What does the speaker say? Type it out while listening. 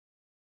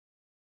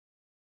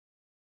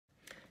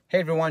Hey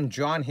everyone,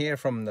 John here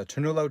from the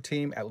Ternullo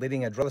team at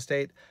Leading Edge Real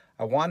Estate.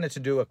 I wanted to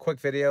do a quick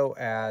video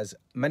as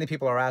many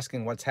people are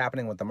asking what's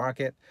happening with the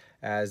market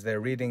as they're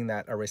reading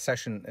that a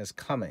recession is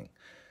coming.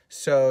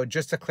 So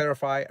just to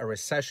clarify, a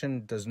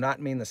recession does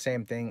not mean the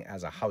same thing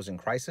as a housing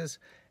crisis.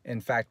 In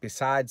fact,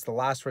 besides the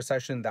last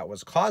recession that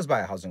was caused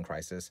by a housing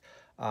crisis,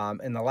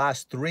 in the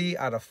last 3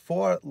 out of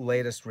 4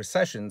 latest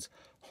recessions,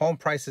 home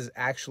prices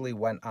actually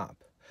went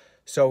up.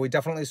 So we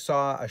definitely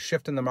saw a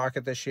shift in the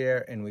market this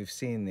year, and we've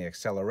seen the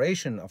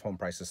acceleration of home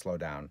prices slow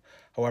down.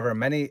 However,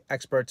 many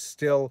experts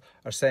still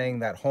are saying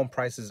that home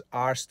prices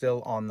are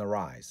still on the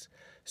rise.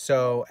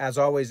 So as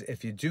always,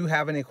 if you do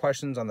have any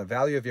questions on the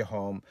value of your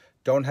home,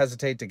 don't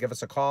hesitate to give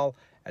us a call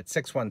at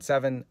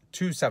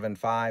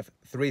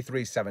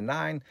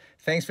 617-275-3379.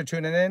 Thanks for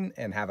tuning in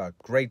and have a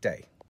great day.